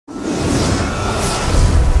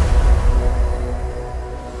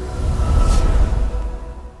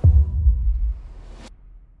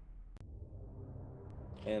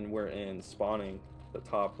we're in spawning, the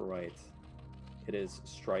top right, it is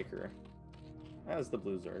StRyKeR as the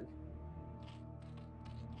blue Zerg.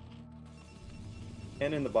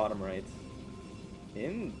 And in the bottom right,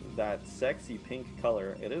 in that sexy pink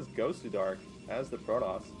color, it is Gosudark as the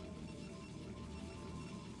Protoss.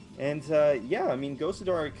 And yeah, I mean,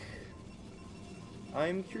 Gosudark,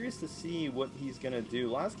 I'm curious to see what he's going to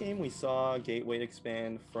do. Last game we saw Gateway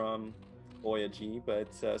expand from Oyaji,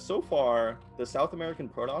 but so far, the South American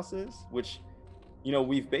Protosses, which, you know,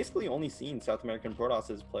 we've basically only seen South American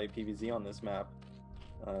Protosses play PvZ on this map.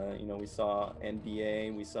 You know, we saw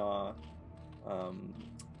NBA, we saw,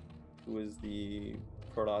 who was the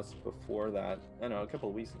Protoss before that? I don't know, a couple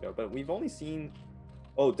of weeks ago, but we've only seen,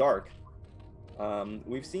 oh, Dark.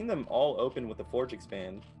 We've seen them all open with the Forge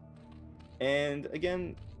expand. And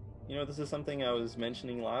again, you know, this is something I was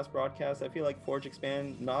mentioning last broadcast. I feel like Forge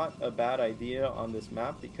expand, not a bad idea on this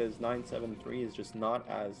map because 973 is just not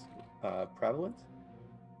as prevalent.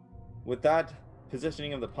 With that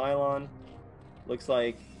positioning of the pylon, looks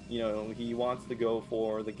like, you know, he wants to go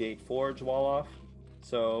for the Gate Forge wall off.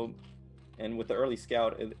 So, and with the early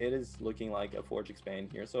scout, it is looking like a Forge expand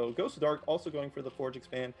here. So Gosudark also going for the Forge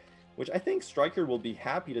expand, which I think StRyKeR will be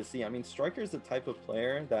happy to see. I mean, StRyKER is the type of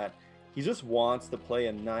player that he just wants to play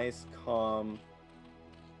a nice, calm,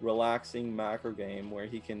 relaxing macro game where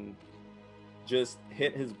he can just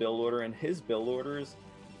hit his build order, and his build orders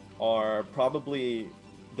are probably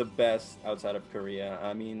the best outside of Korea.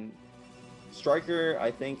 I mean, StRyKER,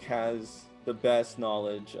 I think, has the best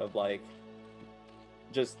knowledge of, like,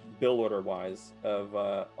 just build order wise of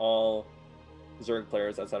all Zerg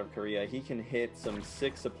players outside of Korea. He can hit some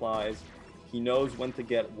sick supplies. He knows when to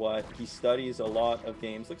get what. He studies a lot of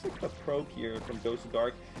games. Looks like the probe here from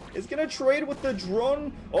Gosudark is gonna trade with the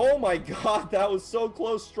drone. Oh my god, that was so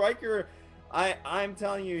close. StRyKER, I'm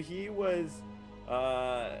telling you, he was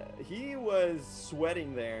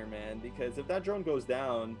sweating there, man, because if that drone goes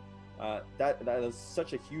down, that is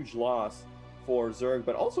such a huge loss for Zerg.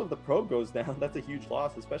 But also if the probe goes down, that's a huge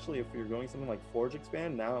loss, especially if you're going something like Forge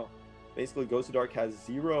expand. Now basically Gosudark has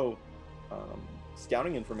zero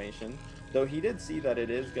scouting information, though he did see that it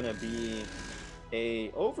is going to be a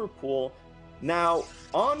overpool. Now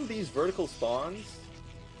on these vertical spawns,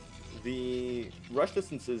 the rush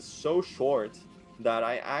distance is so short that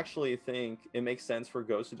I actually think it makes sense for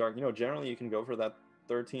Gosudark. You know, generally you can go for that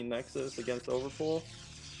 13 Nexus against overpool,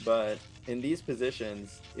 but in these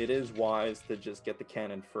positions it is wise to just get the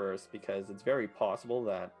cannon first, because it's very possible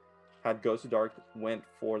that had Gosudark went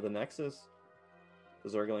for the Nexus, the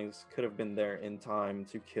Zerglings could have been there in time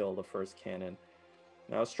to kill the first cannon.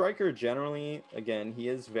 Now StRyKER generally, again, he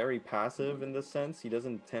is very passive in this sense. He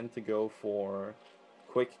doesn't tend to go for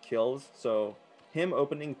quick kills, so him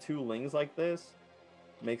opening 2 Lings like this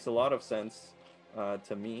makes a lot of sense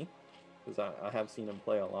to me, because I have seen him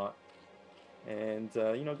play a lot. And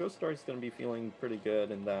you know, Gosudark's going to be feeling pretty good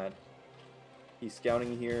in that he's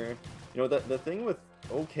scouting here. You know, the thing with,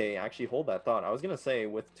 okay, actually hold that thought. I was going to say,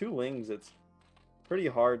 with 2 Lings, it's pretty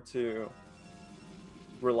hard to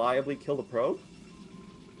reliably kill the probe,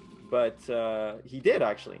 but he did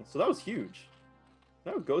actually, so that was huge.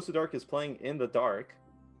 Now Gosudark is playing in the dark,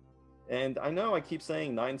 and I know I keep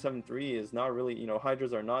saying 973 is not really, you know,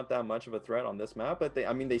 Hydras are not that much of a threat on this map, but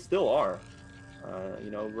I mean, they still are.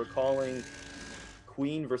 You know, recalling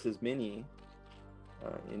Queen versus Mini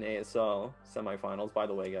in ASL semifinals. By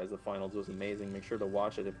the way, guys, the finals was amazing. Make sure to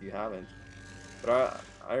watch it if you haven't. But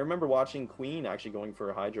I remember watching Queen actually going for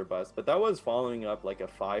a Hydra bust, but that was following up like a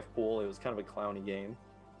 5 pool. It was kind of a clowny game.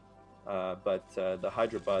 But the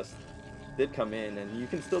Hydra bust did come in, and you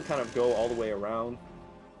can still kind of go all the way around.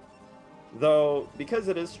 Though, because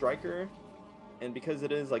it is StRyKER, and because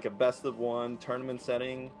it is like a best-of-1 tournament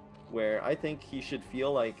setting, where I think he should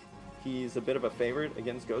feel like he's a bit of a favorite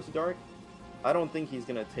against Gosudark, I don't think he's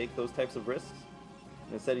going to take those types of risks.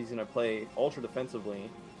 Instead, he's going to play ultra defensively.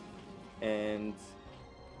 And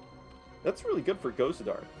that's really good for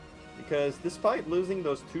Gosudark, because despite losing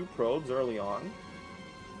those 2 probes early on,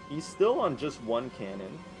 he's still on just 1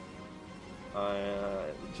 cannon.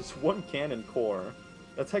 Just 1 cannon core.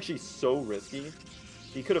 That's actually so risky.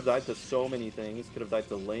 He could have died to so many things. Could have died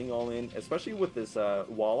to Ling all in, especially with this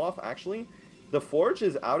wall off. Actually, the Forge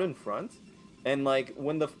is out in front, and like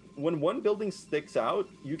when one building sticks out,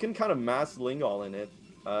 you can kind of mass Ling all in it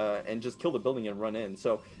and just kill the building and run in.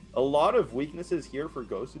 So a lot of weaknesses here for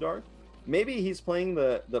Gosudark. Maybe he's playing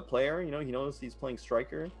the player, you know, he knows he's playing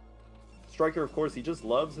StRyKER. StRyKER, of course, he just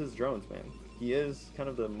loves his drones, man. He is kind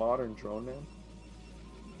of the modern drone man.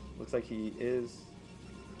 Looks like he is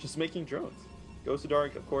just making drones.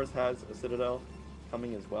 Gosudark, of course, has a Citadel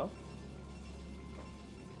coming as well.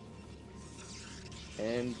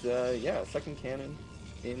 And yeah, second cannon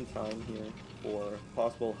in time here for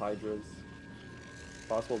possible Hydras,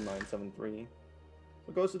 possible 973.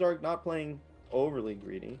 So Gosudark not playing overly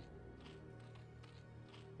greedy.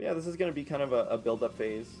 But yeah, this is going to be kind of a build-up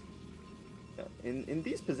phase. In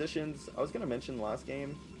these positions, I was going to mention last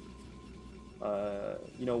game,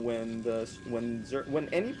 you know, when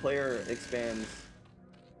any player expands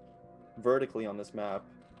vertically on this map,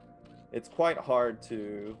 it's quite hard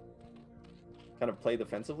to kind of play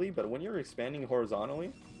defensively, but when you're expanding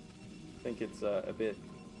horizontally, I think it's a bit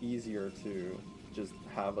easier to just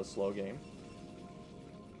have a slow game.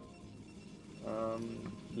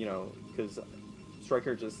 You know, because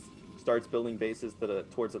StRyKeR just starts building bases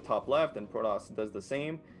towards the top left, and Protoss does the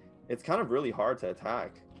same. It's kind of really hard to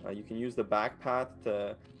attack. You can use the back path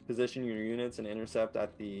to position your units and intercept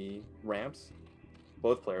at the ramps.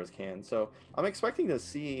 Both players can. So I'm expecting to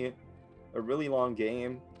see a really long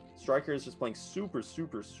game. StRyKeR is just playing super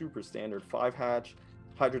standard 5-hatch,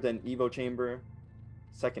 Hydra Den Evo Chamber,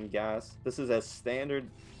 second gas. This is as standard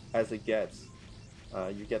as it gets.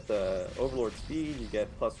 You get the Overlord speed, you get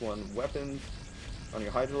 +1 weapons on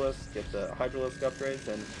your Hydralisk, get the Hydralisk upgrades,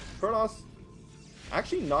 and Protoss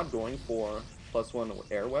actually not going for +1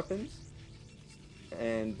 air weapons.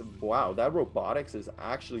 And wow, that robotics is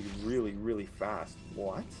actually really fast.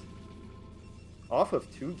 What? Off of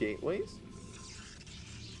 2 gateways?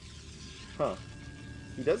 Huh.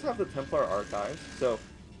 He does have the Templar Archives, so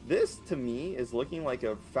this to me is looking like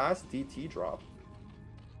a fast DT drop,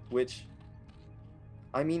 which,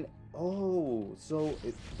 I mean, oh, so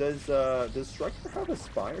does StRyKeR have a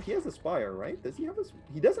Spire? He has a Spire, right? Does he have a?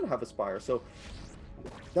 He doesn't have a Spire, so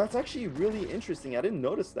that's actually really interesting. I didn't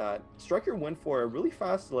notice that. StRyKeR went for a really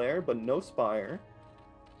fast lair, but no Spire.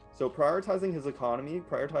 So prioritizing his economy,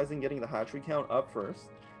 prioritizing getting the hatchery count up first,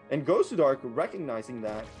 and Gosudark, recognizing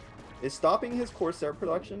that, is stopping his Corsair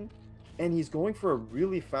production, and he's going for a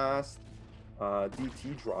really fast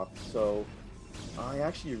DT drop. So I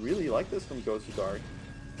actually really like this from Gosudark.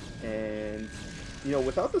 And, you know,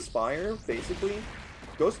 without the Spire, basically,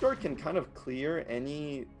 Gosudark can kind of clear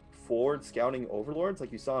any forward scouting overlords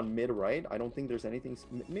like you saw in mid-right. I don't think there's anything...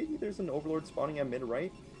 Maybe there's an overlord spawning at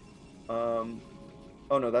mid-right.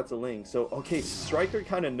 Oh no, that's a Ling. So, okay, StRyKeR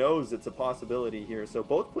kind of knows it's a possibility here. So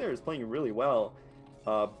both players playing really well.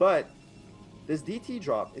 But this DT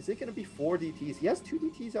drop, is it going to be 4 DTs? He has 2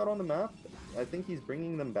 DTs out on the map. I think he's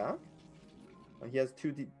bringing them back. He has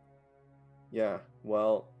 2 D... Yeah,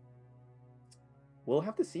 well... We'll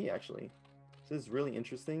have to see, actually. This is really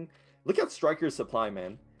interesting. Look at StRyKER's supply,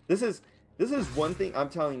 man. This is one thing I'm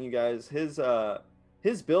telling you guys.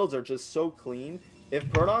 His builds are just so clean. If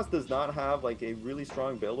Protoss does not have like a really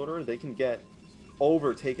strong build order, they can get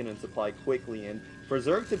overtaken in supply quickly. And for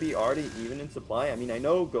Zerg to be already even in supply, I mean, I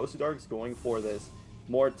know Gosudark's going for this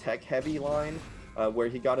more tech-heavy line, where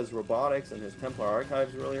he got his robotics and his Templar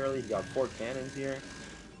Archives really early. He got 4 cannons here.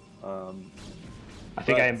 I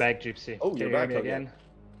think I am back, Gypsy. Oh, you're back again.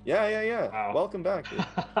 Yeah. Wow. Welcome back, dude.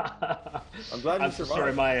 I'm glad you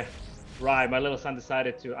survived. Sorry, my little son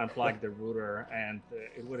decided to unplug the router, and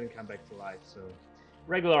it wouldn't come back to life. So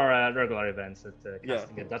regular events at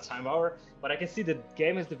casting at that time of hour. But I can see the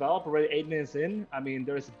game has developed already 8 minutes in. I mean,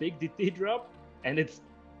 there is a big DT drop, and it's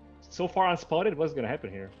so far unspotted. What's going to happen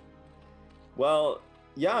here? Well,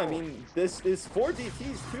 yeah, I mean, this is 4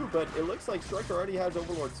 DTs too, but it looks like StRyKER already has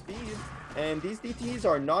Overlord speed, and these DTs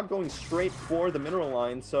are not going straight for the mineral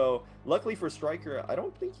line. So luckily for StRyKER, I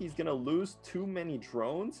don't think he's gonna lose too many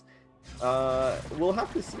drones. We'll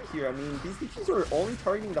have to see here. I mean, these DTs are only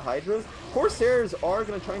targeting the Hydras. Corsairs are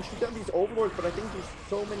gonna try and shoot down these Overlords, but I think there's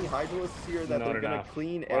so many Hydralisks here that they're gonna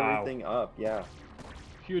clean everything up. Yeah.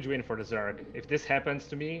 Huge win for the Zerg. If this happens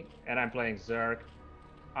to me and I'm playing Zerg,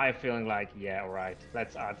 I'm feeling like, yeah, all right,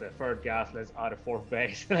 let's add the 3rd gas, let's add a 4th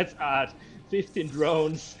base, let's add 15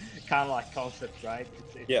 drones, kind of like concept, right?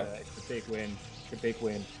 It's a big win. It's a big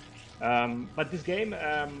win. But this game,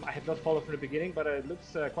 I have not followed from the beginning, but it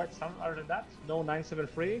looks quite sound other than that. No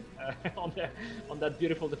 973 on that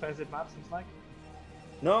beautiful defensive map, seems like.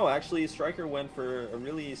 No, actually, StRyKER went for a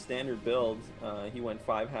really standard build. He went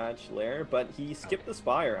 5-hatch lair, but he skipped the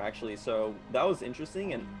Spire, actually, so that was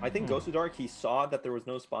interesting. And I think Gosudark, he saw that there was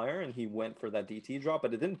no Spire, and he went for that DT drop,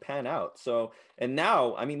 but it didn't pan out. So, and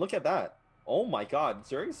now, I mean, look at that. Oh my god,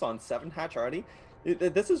 Zerg's on 7-hatch already.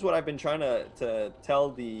 This is what I've been trying to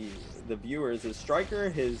tell the viewers, is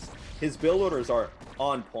StRyKER, his build orders are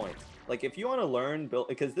on point. Like, if you want to learn build,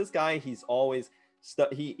 because this guy, he's always...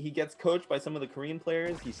 He gets coached by some of the Korean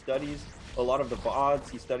players. He studies a lot of the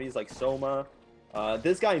VODs. He studies like Soma.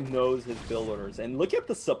 This guy knows his build orders. And look at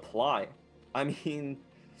the supply. I mean,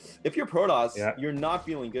 if you're Protoss, Yeah. you're not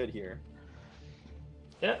feeling good here.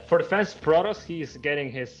 Yeah, for defense Protoss, he's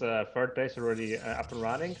getting his third base already up and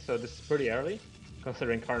running, so this is pretty early,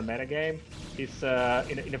 considering current metagame. He's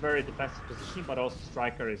in a very defensive position, but also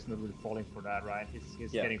StRyKeR is not really falling for that, right?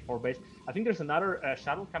 He's getting 4 base. I think there's another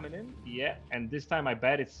shuttle coming in, yeah, and this time I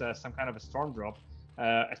bet it's some kind of a storm drop,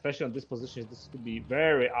 especially on this position. This could be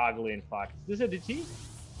very ugly, in fact. Is this a DT?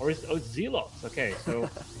 Or is it's Zealots? Okay, so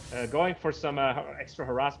going for some extra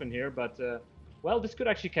harassment here, but well, this could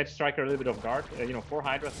actually catch StRyKeR a little bit off guard. 4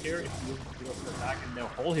 Hydras here if he uses Zealots to attack, and now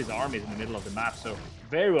all his army is in the middle of the map, so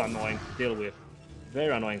very annoying to deal with.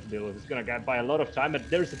 Very annoying to deal with. It's gonna get by a lot of time, but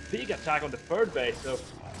there's a big attack on the third base, so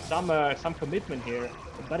some commitment here.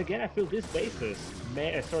 But again, I feel these bases,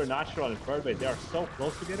 natural and third base, they are so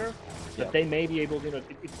close together that they may be able to,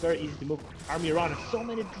 it's very easy to move army around, and so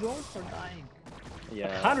many drones are dying. Yeah.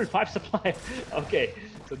 105 supply. Okay,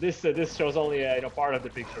 so this shows only part of the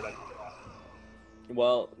picture. That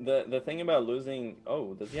well, the thing about losing,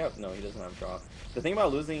 does he have? No, he doesn't have draw. The thing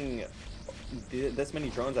about losing this many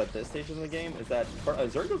drones at this stage of the game is that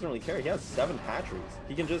Zerg doesn't really care. He has 7 hatcheries.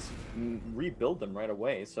 He can just rebuild them right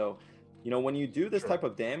away. So, when you do this type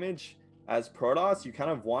of damage as Protoss, you kind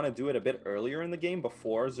of want to do it a bit earlier in the game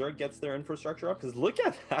before Zerg gets their infrastructure up. Because look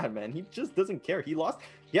at that, man. He just doesn't care. He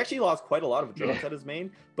actually lost quite a lot of drones at his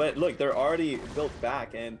main. But look, they're already built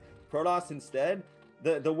back. And Protoss instead,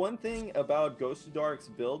 the one thing about Gosudark's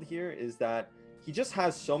build here is that he just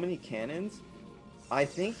has so many cannons. I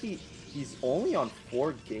think he's only on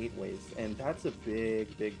 4 gateways, and that's a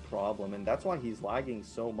big problem. And that's why he's lagging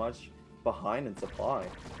so much behind in supply.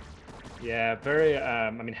 Yeah, very.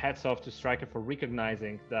 Hats off to StRyKeR for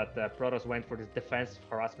recognizing that Protoss went for this defensive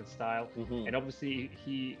harassment style, and obviously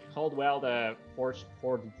he held well the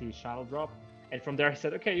 4DT shuttle drop. And from there he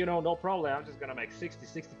said, okay, no problem. I'm just gonna make 60,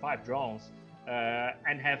 65 drones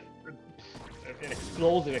and have an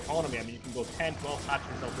explosive economy. I mean, you can go 10, 12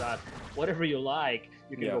 hatcheries of that, whatever you like.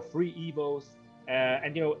 You can go free evos,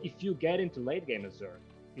 and if you get into late game as Zerg,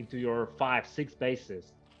 into your 5, 6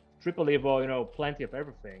 bases, triple evo, plenty of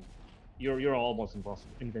everything. You're almost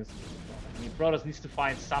invincible. I mean, Protoss needs to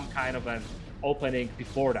find some kind of an opening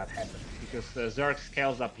before that happens, because Zerg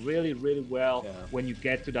scales up really well when you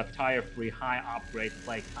get to that tire-free, high upgrade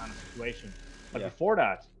play kind of situation. But before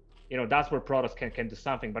that, that's where Protoss can do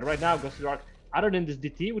something. But right now, Gosudark, other than this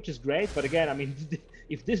DT, which is great, but again, I mean,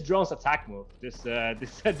 if this drone's attack move, this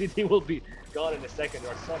DT will be gone in a second.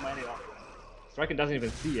 There are so many of them. StRyKeR doesn't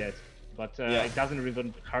even see it, but it doesn't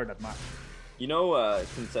even hurt that much.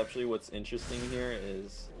 Conceptually, what's interesting here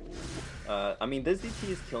is, this DT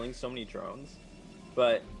is killing so many drones,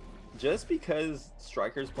 but just because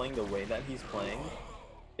StRyKER's playing the way that he's playing,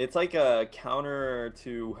 it's like a counter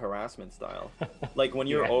to harassment style. Like when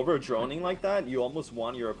you're over droning like that, you almost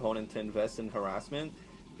want your opponent to invest in harassment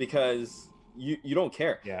because you don't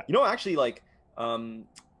care. Yeah. Actually, like,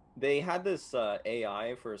 they had this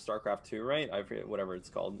AI for StarCraft 2, right? I forget whatever it's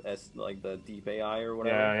called, like the deep AI or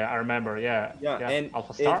whatever. Yeah, I remember. Yeah. And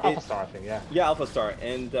Alpha Star, I think. Yeah, Alpha Star,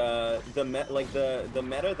 and the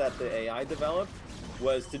meta that the AI developed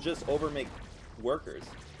was to just overmake workers,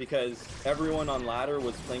 because everyone on ladder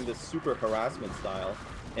was playing this super harassment style,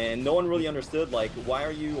 and no one really understood, like, why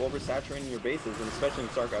are you oversaturating your bases, and especially in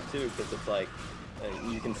StarCraft 2, because it's like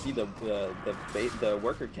you can see the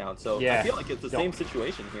worker count. So I feel like it's the same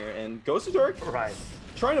situation here, and Gosudark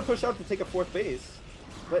trying to push out to take a 4th base,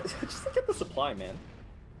 but just to get the supply, man.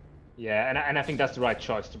 Yeah, and I think that's the right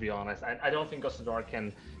choice, to be honest. I don't think Gosudark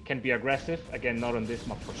can be aggressive. Again, not on this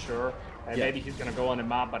map for sure. Maybe he's gonna go on the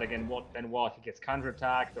map, but again, what he gets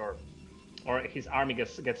counterattacked, or his army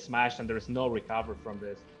gets smashed, and there is no recovery from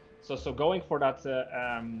this. So going for that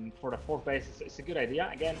for the 4th base is a good idea.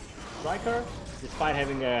 Again, StRyKER, despite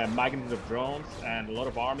having a magnitude of drones and a lot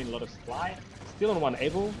of army and a lot of supply, still on 1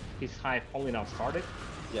 able. His hive only now started.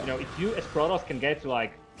 If you as Protoss can get to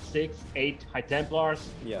like 6, 8 High Templars,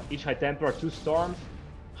 each High Templar 2 storms,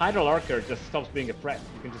 Hydra Lurker just stops being a threat.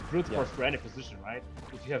 You can just brute force for any position, right?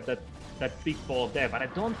 If you have that big ball of death. But I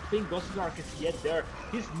don't think Gosudark is yet there.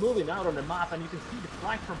 He's moving out on the map, and you can see the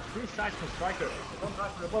flag from 3 sides from StRyKER. Don't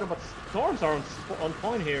drive for the bottom, but storms are on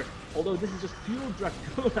point here. Although this is just pure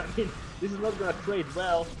Dragoon. I mean, this is not gonna trade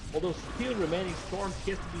well. Although still remaining storms,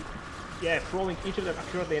 he has to be throwing each of them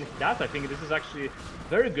accurately, and that, I think, this is actually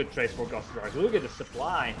very good trade for Gosudark. Look at the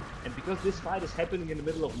supply, and because this fight is happening in the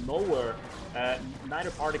middle of nowhere,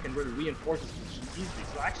 neither party can really reinforce this position easily.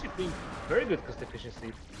 So I actually think very good cost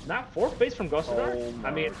efficiency. Now 4th base from Gosudark.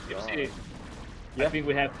 I mean, you see, I think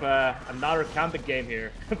we have another camping game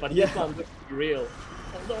here, but this one looks real.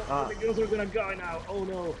 Although the girls are gonna go now. Oh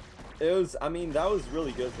no. It was, I mean, that was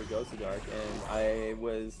really good for Gosudark, and I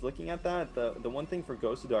was looking at that. The one thing for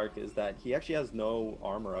Gosudark is that he actually has no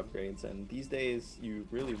armor upgrades, and these days you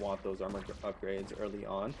really want those armor upgrades early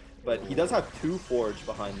on. But he does have 2 Forge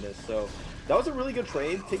behind this, so that was a really good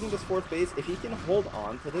trade, taking this 4th base. If he can hold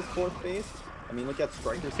on to this 4th base, I mean, look at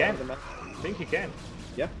StryKER's side of the map. I think he can.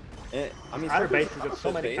 Yeah. And, I mean, Our base has got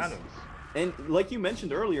so many cannons. And like you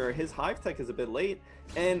mentioned earlier, his hive tech is a bit late.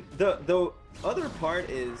 And the other part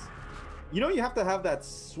is, you know, you have to have that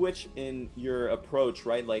switch in your approach,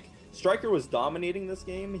 right? Like, StryKER was dominating this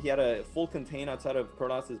game. He had a full contain outside of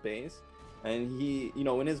Protoss's base. And he, you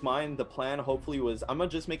know, in his mind, the plan hopefully was, I'm going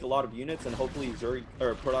to just make a lot of units and hopefully Zerg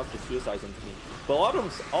or Protoss just suicides into me. But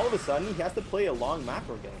all of a sudden, he has to play a long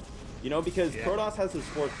macro game. You know, because Protoss has his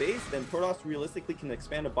 4th base, then Protoss realistically can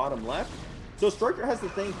expand to bottom left. So StryKER has to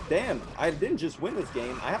think, damn, I didn't just win this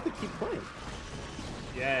game. I have to keep playing.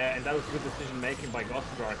 Yeah, and that was good decision making by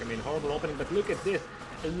Gosudark. I mean, horrible opening, but look at this.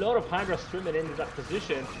 A lot of Hydra swimming into that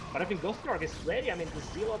position, but I think Gosudark is ready. I mean, the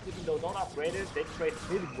Zealots, even though not upgraded, they trade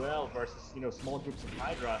pretty well versus, you know, small groups of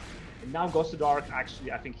Hydra. And now Gosudark,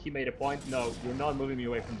 actually, I think he made a point. No, you're not moving me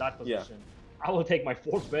away from that position. Yeah. I will take my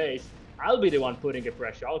 4th base. I'll be the one putting the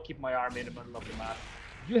pressure. I'll keep my army in the middle of the map.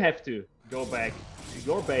 You have to go back to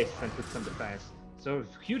your base and put some defense. So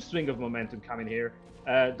huge swing of momentum coming here.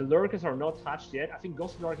 The Lurkers are not touched yet. I think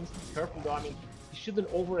Gosudark needs to be careful though. I mean, he shouldn't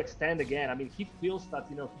overextend again. I mean, he feels that,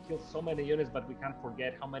 you know, he kills so many units, but we can't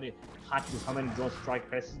forget how many hatches, how many drones strike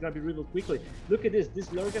passes. It's gonna be revealed quickly. Look at this.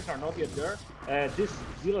 These Lurkers are not yet there. These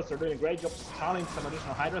Zealots are doing a great job stalling some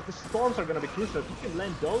additional Hydras. The Storms are gonna be crucial. If you can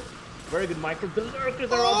land those, very good micro. The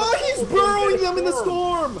Lurkers are he's burrowing them in the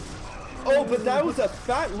storm! Oh, but that was a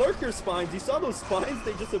fat Lurker spines. You saw those spines?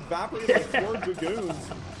 They just evaporated like 4 Dragoons.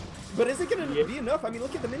 But is it going to be enough? I mean,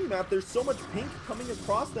 look at the mini-map. There's so much pink coming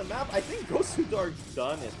across the map. I think Gosudark's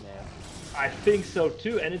done it, man. I think so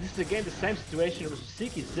too, and this is again the same situation with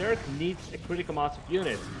Siki. Zerg needs a critical mass of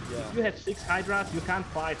units. Yeah. If you have 6 Hydras, you can't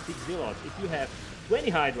fight 6 Zealots. If you have 20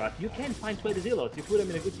 Hydras, you can find 20 Zealots. You put them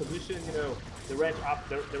in a good position, you know, the range up,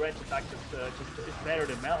 the range attack just is better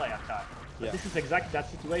than melee attack. But this is exactly that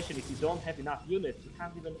situation. If you don't have enough units, you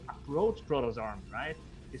can't even approach Protoss army, right?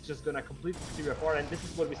 It's just gonna completely tear apart, and this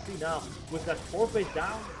is what we see now. With that 4th base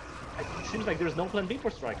down, it seems like there's no plan B for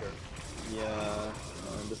StryKER. Yeah,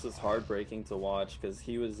 this is heartbreaking to watch because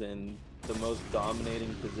he was in the most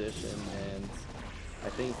dominating position, and I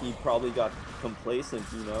think he probably got complacent,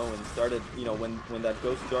 you know, and started, you know, when that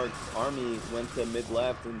Gosudark's army went to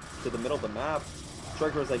mid-left and to the middle of the map,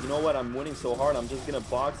 StryKER was like, you know what, I'm winning so hard, I'm just gonna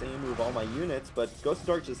box and move all my units. But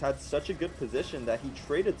Gosudark just had such a good position that he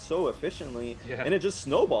traded so efficiently, and it just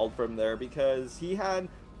snowballed from there because you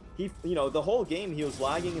know, the whole game he was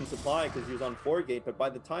lagging in supply because he was on 4 gate, but by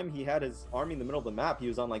the time he had his army in the middle of the map, he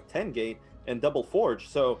was on like 10 gate and double forge.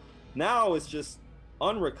 So now it's just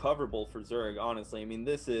unrecoverable for Zerg, honestly. I mean,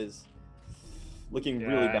 this is looking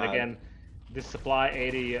really bad. And again, this supply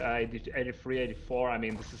 80, 83, 84. I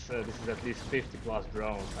mean, this is at least 50 plus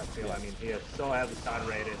drones. I feel. I mean, he is so heavily stun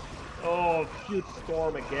rated. Oh, huge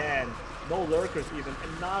storm again. No Lurkers even.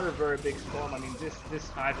 Another very big storm. I mean, this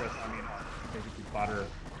Hydras, I mean, are basically butter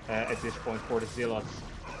at this point for the Zealots.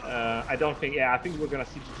 I don't think. I think we're gonna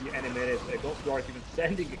see GG any minute. Gosudark even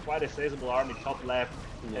sending quite a sizable army top left,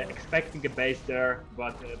 expecting a base there,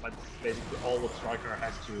 but this is basically all what StryKER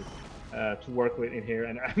has to work with in here.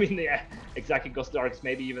 And I mean, exactly, Gosudark is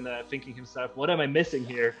maybe even thinking himself, what am I missing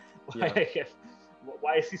here?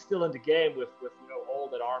 Why is he still in the game with you know, all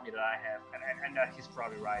that army that I have? And he's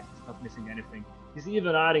probably right. He's not missing anything. He's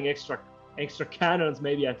even adding extra cannons,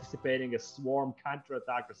 maybe anticipating a swarm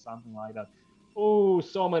counter-attack or something like that. Oh,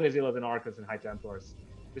 so many Zealots and Archers and High Templars.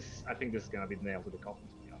 I think this is gonna be the nail to the coffin,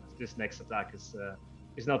 to be honest. This next attack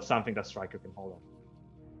is not something that StryKER can hold on.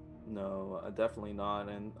 No, definitely not.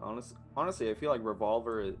 And honestly, I feel like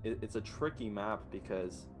Revolver, it's a tricky map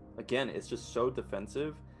because, again, it's just so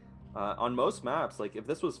defensive. On most maps, like if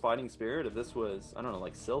this was Fighting Spirit, if this was, I don't know,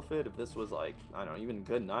 like Sylphid, if this was like, I don't know, even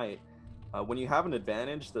Good Night, when you have an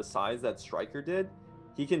advantage the size that StryKER did,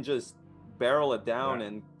 he can just barrel it down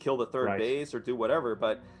and kill the third base or do whatever.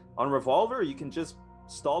 But on Revolver, you can just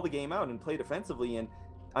stall the game out and play defensively. And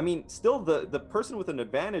I mean, still the person with an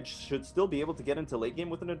advantage should still be able to get into late game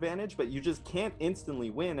with an advantage, but you just can't instantly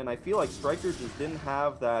win. And I feel like StryKER just didn't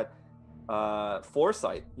have that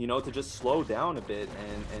foresight, you know, to just slow down a bit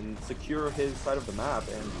and secure his side of the map.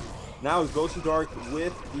 And now Gosudark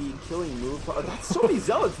with the killing move. That's so many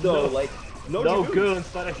Zealots though. Like no goons,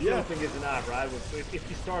 but I still think it's enough, right? If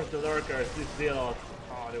he storms the lurkers, this Zero,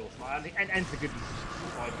 oh, they will fly. And it's a good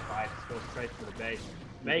point of fight. Just go straight for the base.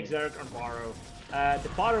 Make Zerg on borrow. The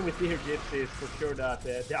pattern with here, Gypsy, is for sure that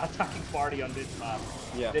the attacking party on this map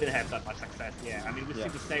didn't have that much success. Yeah, I mean, we see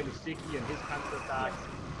the same with Sticky and his counter attacks.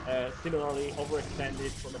 Similarly,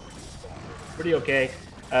 overextended from the pretty okay.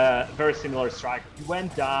 Very similar StRyKeR. He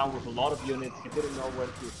went down with a lot of units. He didn't know when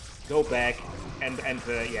to go back, and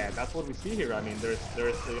yeah, that's what we see here. I mean, there's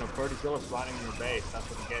 30 zealots running in your base. That's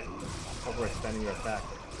what you get overextending your attack.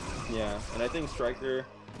 Yeah, and I think StRyKeR,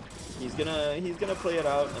 he's gonna play it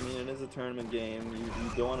out. I mean, it is a tournament game.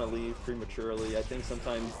 You don't want to leave prematurely. I think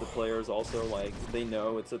sometimes the players also, like, they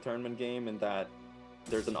know it's a tournament game and that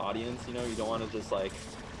there's an audience. You know, you don't want to just like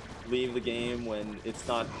leave the game when it's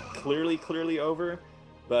not clearly over.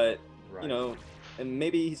 But you know, and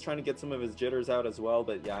maybe he's trying to get some of his jitters out as well.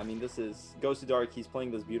 But yeah, I mean, this is Gosudark. He's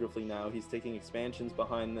playing this beautifully now. He's taking expansions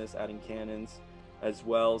behind this, adding cannons as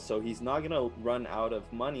well. So he's not gonna run out of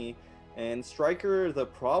money. And StRyKeR, the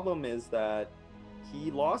problem is that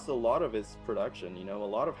he lost a lot of his production. You know, a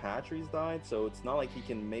lot of hatcheries died. So it's not like he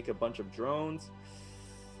can make a bunch of drones.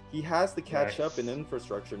 He has to catch up in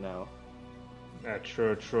infrastructure now.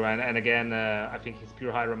 True. And again, I think he's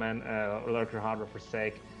pure Hydroman, Lurker hardware for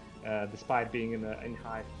sake, despite being in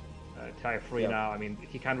high tier 3 now. I mean,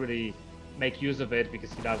 he can't really make use of it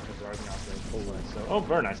because he doesn't have the Army out there in full way. So, oh,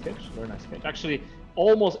 very nice catch. Actually,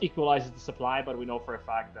 almost equalizes the supply, but we know for a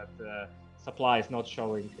fact that the supply is not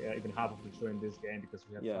showing even half of the true in this game because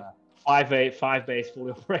we have 5 base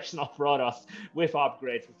fully operational Protoss with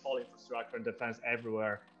upgrades, with full infrastructure and defense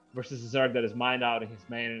everywhere, versus a Zerg that is mined out in his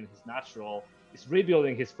main and his natural, is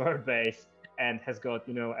rebuilding his third base and has got,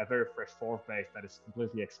 you know, a very fresh fourth base that is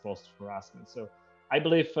completely exposed to harassment. So I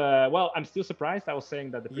believe, well, I'm still surprised. I was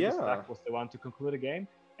saying that the previous stack was the one to conclude the game.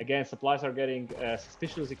 Again, supplies are getting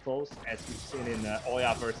suspiciously close, as we've seen in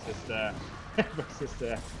Oya versus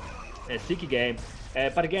the Siki game.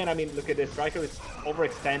 But again, I mean, look at this. StRyKeR is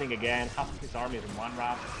overextending again. Half of his army is in one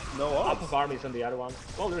round. Half of army is on the other one.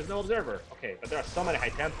 Well, there's no observer. Okay, but there are so many high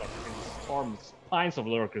Templars. He can storm spines of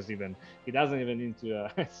lurkers even. He doesn't even need to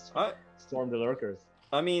storm the lurkers.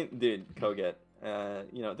 I mean, dude, Koget,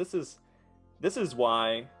 you know, this is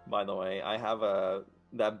why, by the way, I have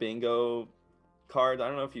that bingo card. I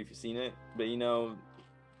don't know if you've seen it, but you know,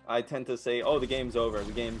 I tend to say, oh, the game's over.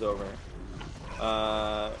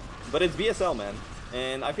 But it's BSL, man.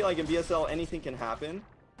 And I feel like in BSL, anything can happen.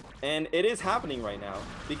 And it is happening right now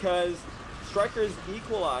because StRyKER's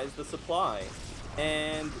equalized the supply.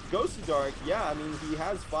 And Gosudark, yeah, I mean, he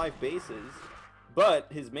has 5 bases, but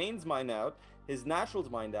his main's mined out, his natural's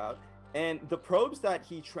mined out, and the probes that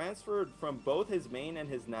he transferred from both his main and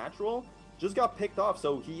his natural just got picked off.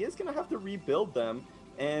 So he is going to have to rebuild them.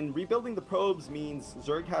 And rebuilding the probes means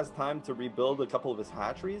Zerg has time to rebuild a couple of his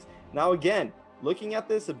hatcheries. Now, again, looking at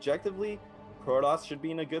this objectively, Protoss should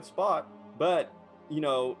be in a good spot, but you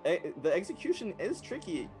know, the execution is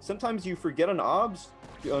tricky. Sometimes you forget an obs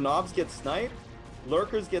get sniped,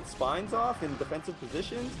 lurkers get spines off in defensive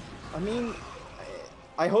positions. I mean,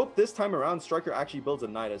 I hope this time around StRyKER actually builds a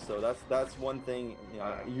Nidus, so that's one thing. You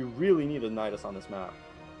know, you really need a Nidus on this map.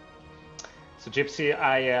 So Gypsy,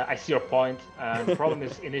 I see your point. The problem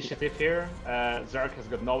is initiative here. Zerg has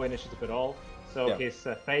got no initiative at all. So his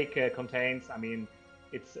fake contains, I mean,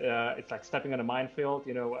 it's like stepping on a minefield.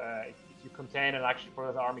 You know, if you contain and actually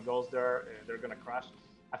Protoss army goes there, they're gonna crash.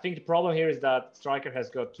 I think the problem here is that StRyKER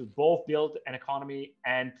has got to both build an economy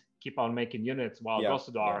and keep on making units, while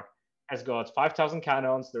Gosudark has got 5,000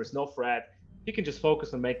 cannons. There's no threat. He can just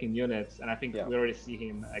focus on making units, and I think we already see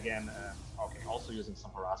him again. Also using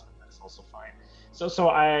some harassment. That is also fine. So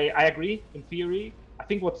I agree in theory. I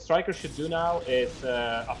think what StRyKER should do now is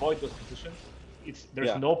avoid those positions.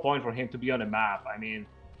 There's no point for him to be on a map. I mean,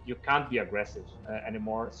 you can't be aggressive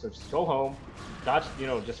anymore. So just go home, dodge, you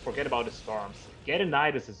know, just forget about the storms. Get a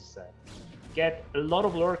Nidus, as you said. Get a lot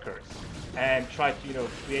of lurkers and try to, you know,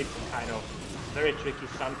 create some kind of very tricky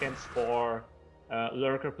sunken spore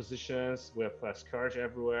lurker positions with Scourge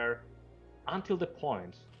everywhere until the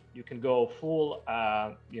point you can go full,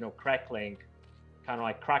 you know, crackling, kind of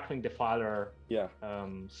like crackling defiler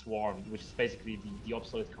swarm, which is basically the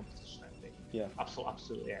obsolete composition. Yeah,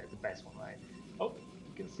 absolutely, yeah, the best one, right? Oh,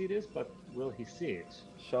 you can see this, but will he see it?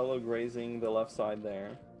 Shallow grazing the left side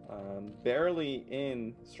there, barely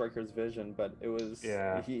in StRyKER's vision, but it was.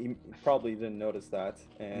 He probably didn't notice that.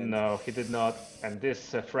 And no, he did not. And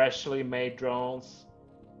this freshly made drones.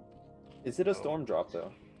 Is it a storm drop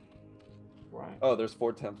though? Right. Oh, there's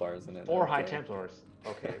 4 Templars in it. 4 high Templars.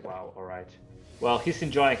 Okay. Wow. All right. Well, he's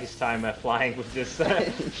enjoying his time flying with this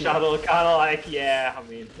shuttle, kind of like, yeah, I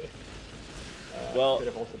mean, well, could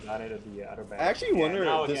have also done it at the other base. I actually wonder,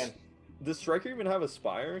 again. does StRyKeR even have a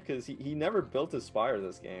Spire? Because he never built a Spire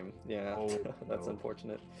this game. Yeah, Oh, that's no.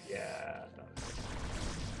 unfortunate. Yeah.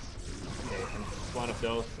 Okay, and it's one of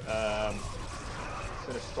those,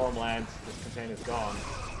 sort of Stormlands, this container is gone.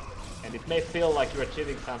 And it may feel like you're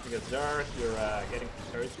achieving something at Zerg, you're getting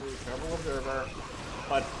some territory, Careful Observer,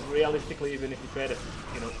 but realistically, even if you trade it,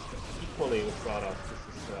 equally with Protoss,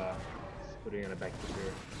 this is putting in a back to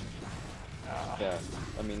here. Yeah,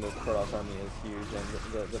 I mean, this Protoss army is huge, and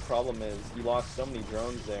the problem is he lost so many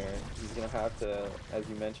drones there. He's gonna have to, as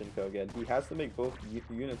you mentioned, Kogan, he has to make both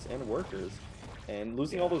units and workers. And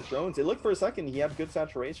losing all those drones, it looked for a second he had good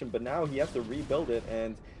saturation, but now he has to rebuild it.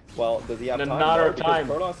 And well, does he have time? Another time.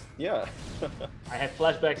 Protoss, yeah. I had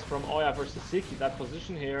flashbacks from Oya versus Siki. That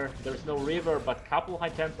position here, there's no river, but couple high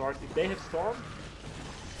Templars. If they have storm,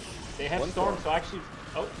 so actually.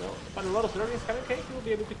 Oh no, but a lot of Zergians coming. Okay, he will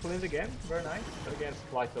be able to clean it again. Very nice. But again, it's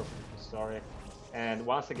quite a story. And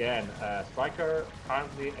once again, StRyKeR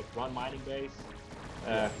currently at one mining base.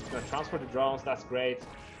 He's going to transfer the drones. That's great.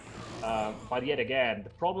 But yet again, the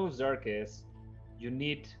problem with Zerg is you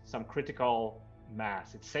need some critical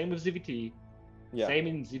mass. It's same with ZVT, same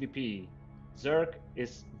in ZVP. Zerg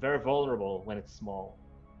is very vulnerable when it's small,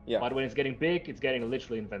 but when it's getting big, it's getting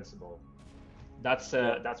literally invincible. That's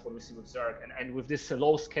what we see with Zerg, and with this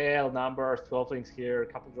low scale numbers, 12 links here, a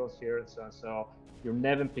couple drones here, and so on. So you're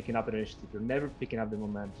never picking up an initiative. You're never picking up the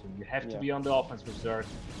momentum. You have to be on the offense with Zerg.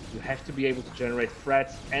 You have to be able to generate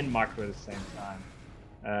threats and macro at the same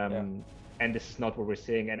time. And this is not what we're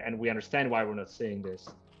seeing, and we understand why we're not seeing this.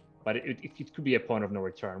 But it could be a point of no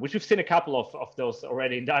return, which we've seen a couple of those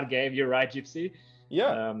already in that game. You're right, Gypsy.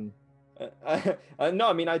 Yeah. No,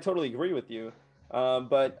 I mean, I totally agree with you.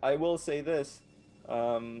 But I will say this.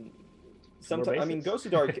 Sometimes, I mean,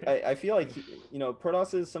 Gosudark, I feel like,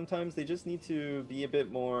 Protosses, sometimes they just need to be a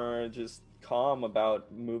bit more just calm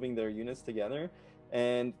about moving their units together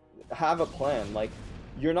and have a plan. Like,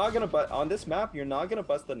 you're not going to, on this map, you're not going to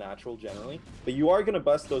bust the natural generally, but you are going to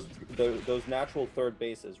bust those natural third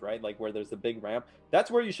bases, right? Like where there's the big ramp.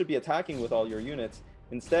 That's where you should be attacking with all your units.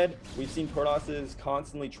 Instead, we've seen Protosses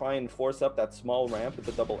constantly try and force up that small ramp with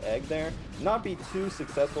the double egg there. Not be too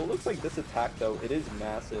successful. It looks like this attack, though, it is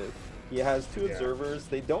massive. He has 2 observers.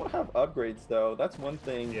 They don't have upgrades, though. That's one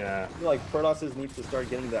thing. I feel like Protosses need to start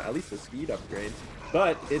getting at least the speed upgrades.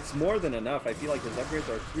 But it's more than enough. I feel like his upgrades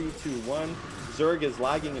are 3, 2, 1. Zerg is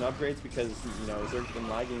lagging in upgrades because, Zerg's been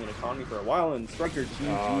lagging in economy for a while, and StRyKeR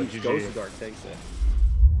GG Gosudark takes it.